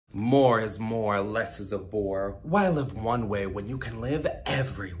More is more, less is a bore. Why live one way when you can live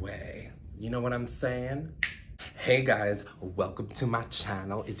every way? You know what I'm saying? Hey guys, welcome to my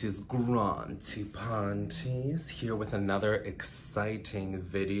channel. It is Granti Panties here with another exciting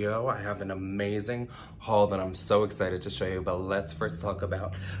video. I have an amazing haul that I'm so excited to show you, but let's first talk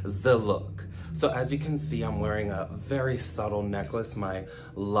about the look. So as you can see, I'm wearing a very subtle necklace, my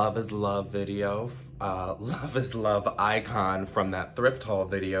Love is Love video, Love is Love icon from that thrift haul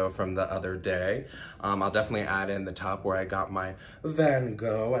video from the other day. I'll definitely add in the top where I got my Van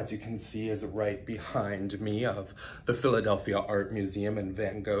Gogh, as you can see, is right behind me, of the Philadelphia Art Museum and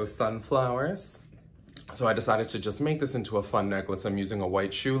Van Gogh sunflowers. So I decided to just make this into a fun necklace. I'm using a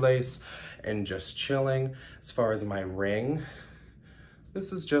white shoelace and just chilling. As far as my ring,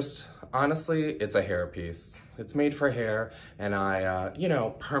 this is just, honestly, it's a hair piece. It's made for hair, and I,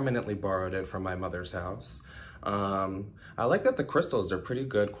 permanently borrowed it from my mother's house. I like that the crystals are pretty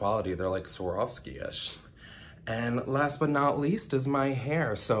good quality. They're like Swarovski-ish. And last but not least is my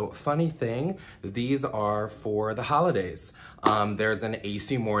hair. So funny thing, these are for the holidays. There's an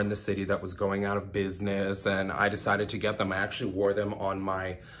AC Moore in the city that was going out of business, and I decided to get them. I actually wore them on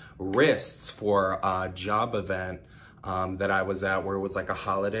my wrists for a job event that I was at where it was like a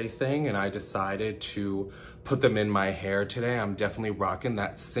holiday thing, and I decided to put them in my hair today. I'm definitely rocking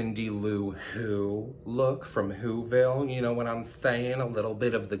that Cindy Lou Who look from Whoville, you know what I'm saying? A little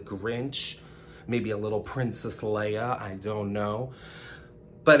bit of the Grinch, maybe a little Princess Leia, I don't know.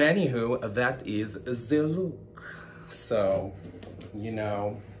 But anywho, that is the look. So,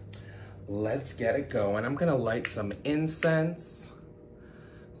 let's get it going. I'm gonna light some incense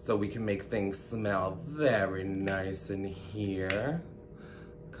so we can make things smell very nice in here.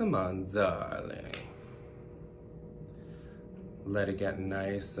 Come on, darling. Let it get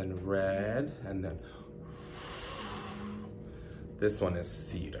nice and red, and then this one is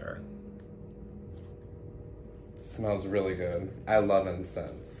cedar. Smells really good. I love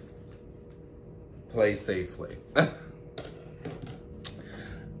incense. Play safely.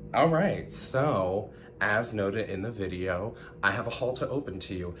 All right, so as noted in the video, I have a haul to open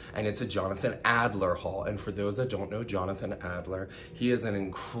to you, and it's a Jonathan Adler haul. And for those that don't know Jonathan Adler, he is an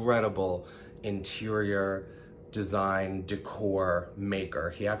incredible interior design decor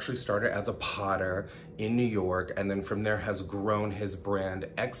maker. He actually started as a potter in New York, and then from there has grown his brand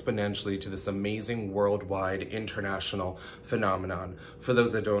exponentially to this amazing worldwide international phenomenon. For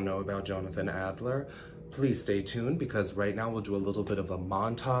those that don't know about Jonathan Adler, please stay tuned, because right now we'll do a little bit of a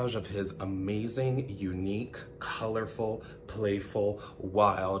montage of his amazing, unique, colorful, playful,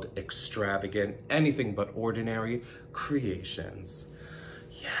 wild, extravagant, anything but ordinary creations.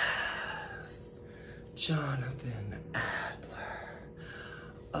 Yes, Jonathan Adler.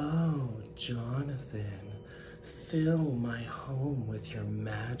 Oh, Jonathan, fill my home with your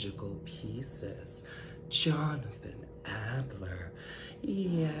magical pieces. Jonathan Adler.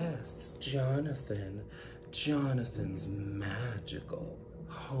 Yes, Jonathan. Jonathan's magical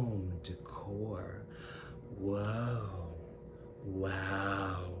home decor. Whoa.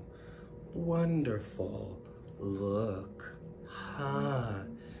 Wow. Wonderful. Look. Huh.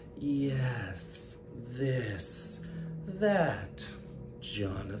 Yes. This. That.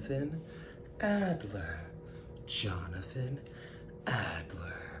 Jonathan Adler. Jonathan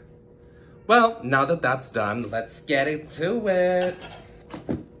Adler. Well, now that that's done, let's get into it.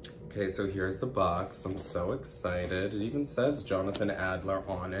 Okay, so here's the box. I'm so excited. It even says Jonathan Adler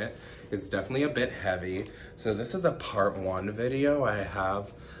on it. It's definitely a bit heavy. So this is a part 1 video. I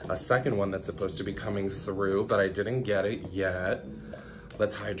have a second one that's supposed to be coming through, but I didn't get it yet.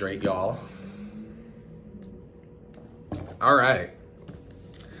 Let's hydrate, y'all. All right.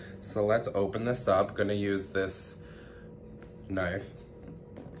 So let's open this up. Gonna use this knife.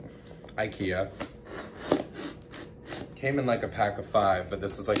 IKEA. Came in like a pack of 5, but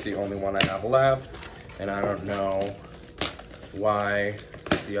this is like the only one I have left, and I don't know why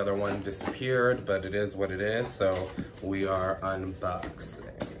the other one disappeared, but it is what it is, so we are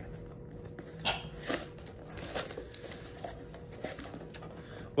unboxing.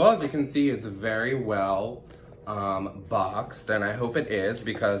 Well, as you can see, it's very well boxed, and I hope it is,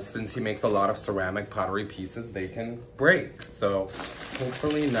 because since he makes a lot of ceramic pottery pieces, they can break. So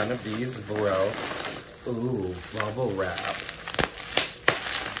hopefully none of these broke. Ooh, bubble wrap.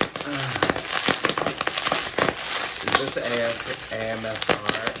 Is this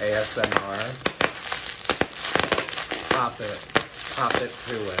ASMR? Pop it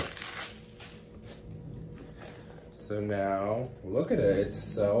to it. So now, look at it, it's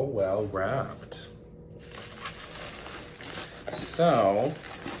so well wrapped. So,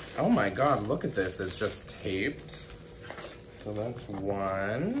 oh my God, look at this, it's just taped. So that's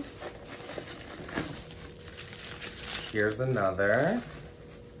one. Here's another.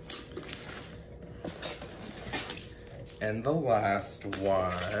 And the last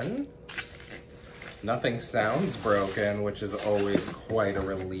one. Nothing sounds broken, which is always quite a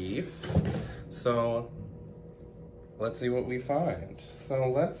relief. So let's see what we find. So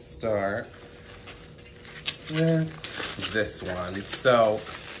let's start with this one. So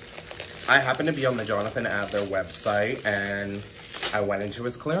I happen to be on the Jonathan Adler website, and I went into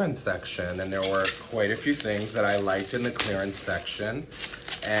his clearance section, and there were quite a few things that I liked in the clearance section,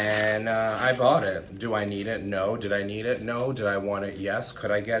 and I bought it. Do I need it? No. Did I need it? No. Did I want it? Yes. Could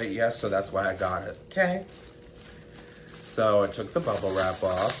I get it? Yes. So that's why I got it. Okay. So I took the bubble wrap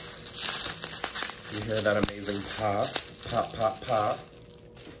off. You hear that amazing pop, pop, pop, pop.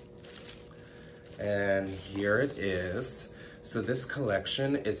 And here it is. So this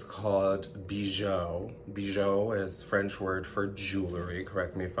collection is called bijou. Bijou is French word for jewelry,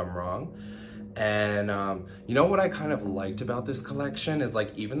 correct me if I'm wrong. And you know what I kind of liked about this collection is,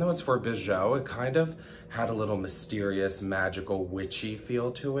 like, even though it's for bijou, it kind of had a little mysterious, magical, witchy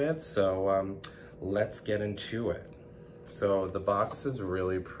feel to it. So let's get into it. So the box is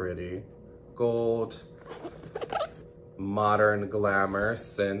really pretty. Gold, modern glamour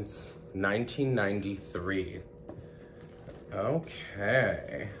since 1993.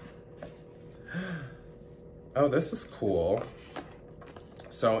 Okay. Oh, this is cool.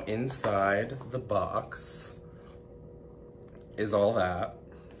 So inside the box is all that.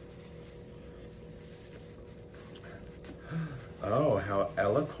 Oh, how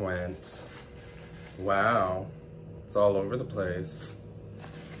eloquent. Wow. It's all over the place.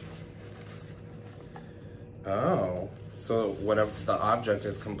 Oh, so whatever the object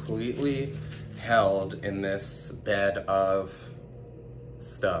is completely held in this bed of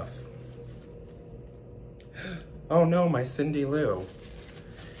stuff. Oh no, my Cindy Lou.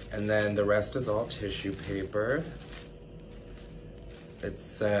 And then the rest is all tissue paper. It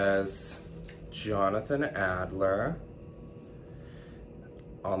says Jonathan Adler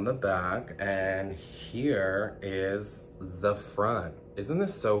on the back, and here is the front. Isn't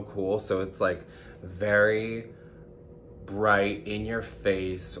this so cool? So it's like very bright, in your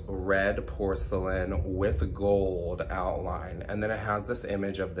face, red porcelain with gold outline. And then it has this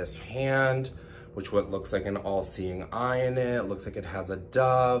image of this hand, which what looks like an all-seeing eye in it. It looks like it has a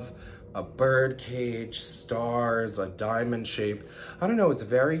dove, a bird cage, stars, a diamond shape. I don't know, it's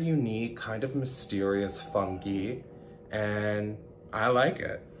very unique, kind of mysterious, funky, and I like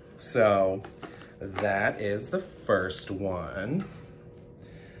it. So that is the first one.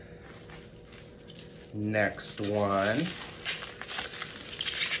 Next one.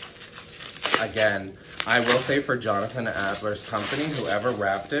 Again, I will say for Jonathan Adler's company, whoever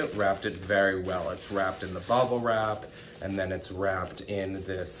wrapped it very well. It's wrapped in the bubble wrap, and then it's wrapped in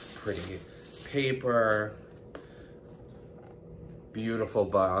this pretty paper. Beautiful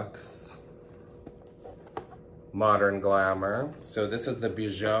box. Modern glamour. So this is the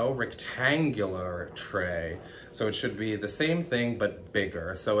bijou rectangular tray. So it should be the same thing, but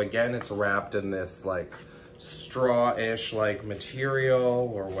bigger. So again, it's wrapped in this like straw-ish like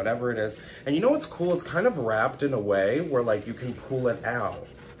material or whatever it is. And you know what's cool? It's kind of wrapped in a way where like you can pull it out,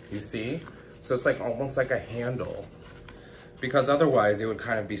 you see? So it's like almost like a handle, because otherwise it would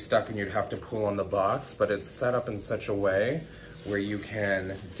kind of be stuck and you'd have to pull on the box, but it's set up in such a way where you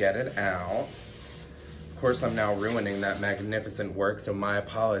can get it out. Of course, I'm now ruining that magnificent work, so my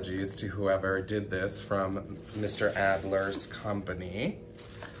apologies to whoever did this from Mr. Adler's company.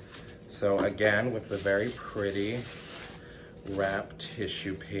 So again, with the very pretty wrapped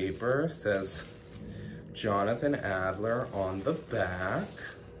tissue paper, says Jonathan Adler on the back.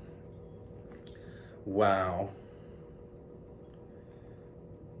 Wow.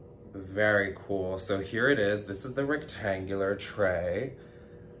 Very cool. So here it is. This is the rectangular tray.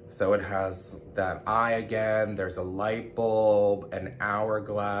 So it has that eye again. There's a light bulb, an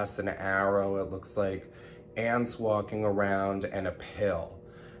hourglass, an arrow. It looks like ants walking around, and a pill.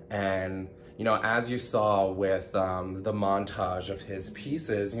 And, you know, as you saw with the montage of his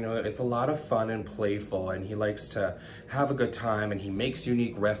pieces, you know, it's a lot of fun and playful, and he likes to have a good time, and he makes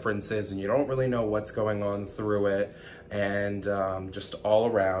unique references, and you don't really know what's going on through it, and just all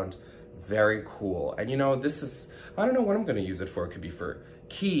around, very cool. And, you know, this is, I don't know what I'm going to use it for. It could be for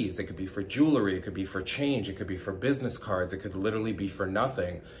keys, it could be for jewelry, it could be for change, it could be for business cards, it could literally be for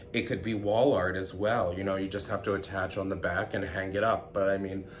nothing. It could be wall art as well. You know, you just have to attach on the back and hang it up. But I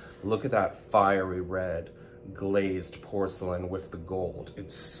mean, look at that fiery red glazed porcelain with the gold.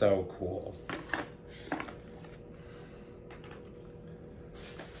 It's so cool.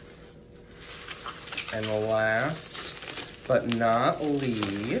 And last but not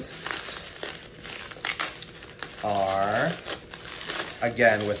least are,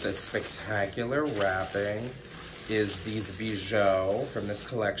 again with this spectacular wrapping, is these bijoux from this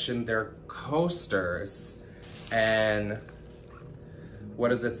collection. They're coasters, and what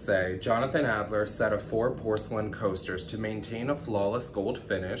does it say? Jonathan Adler set of 4 porcelain coasters to maintain a flawless gold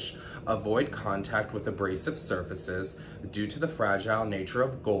finish, avoid contact with abrasive surfaces. Due to the fragile nature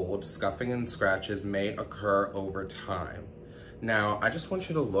of gold, scuffing and scratches may occur over time. Now, I just want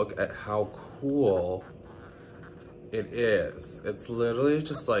you to look at how cool it is. It's literally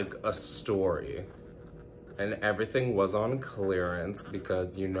just like a story. And everything was on clearance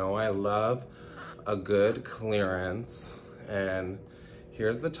because you know I love a good clearance. And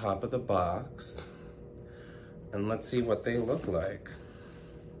here's the top of the box. And let's see what they look like.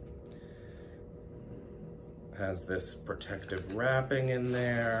 Has this protective wrapping in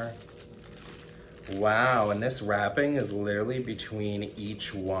there. Wow, and this wrapping is literally between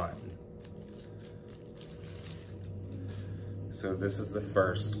each one. So this is the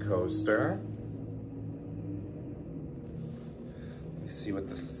first coaster. Let's see what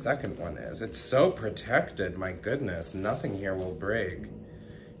the second one is. It's so protected, my goodness, nothing here will break.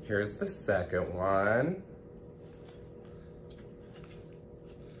 Here's the second one.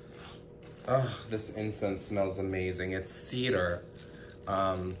 Oh, this incense smells amazing. It's cedar.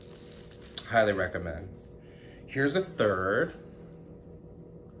 Highly recommend. Here's a third.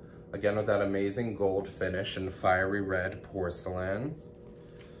 Again, with that amazing gold finish and fiery red porcelain.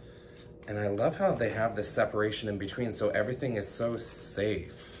 And I love how they have the separation in between, so everything is so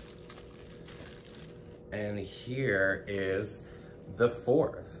safe. And here is the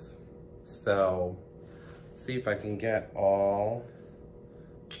fourth. So, let's see if I can get all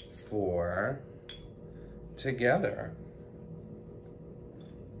 4 together.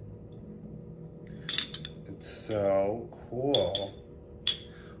 It's so cool.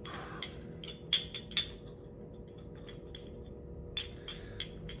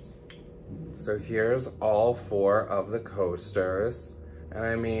 So here's all 4 of the coasters. And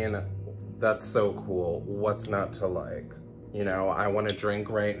I mean, that's so cool. What's not to like? You know, I want to drink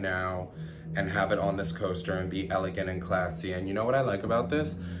right now and have it on this coaster and be elegant and classy. And you know what I like about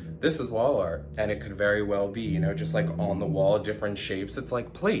this? This is wall art, and it could very well be, you know, just like on the wall, different shapes. It's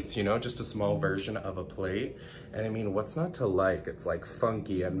like plates, you know, just a small version of a plate. And I mean, what's not to like? It's like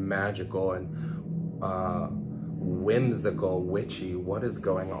funky and magical and whimsical, witchy. What is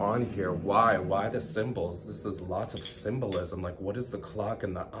going on here? Why the symbols? This is lots of symbolism. Like, what is the clock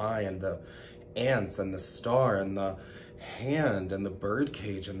and the eye and the ants and the star and the hand and the bird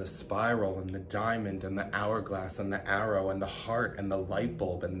cage and the spiral and the diamond and the hourglass and the arrow and the heart and the light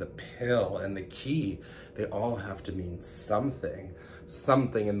bulb and the pill and the key? They all have to mean something.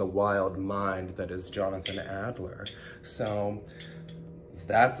 Something in the wild mind that is Jonathan Adler. So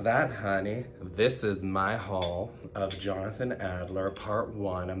that's that, honey. This is my haul of Jonathan Adler, part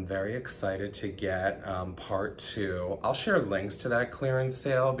 1. I'm very excited to get part 2. I'll share links to that clearance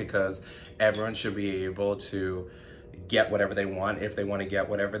sale because everyone should be able to get whatever they want if they want to get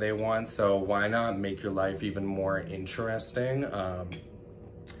whatever they want. So why not make your life even more interesting?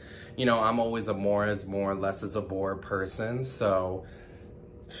 You know, I'm always a more is more, less is a bore person. So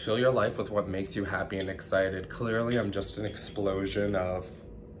fill your life with what makes you happy and excited. Clearly, I'm just an explosion of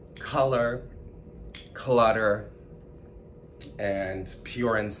color, clutter, and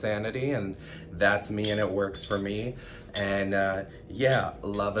pure insanity, and that's me and it works for me. And yeah,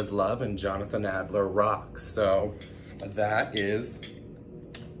 love is love and Jonathan Adler rocks. So that is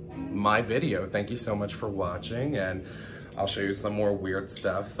my video. Thank you so much for watching, and I'll show you some more weird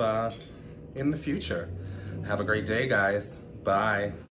stuff in the future. Have a great day, guys. Bye.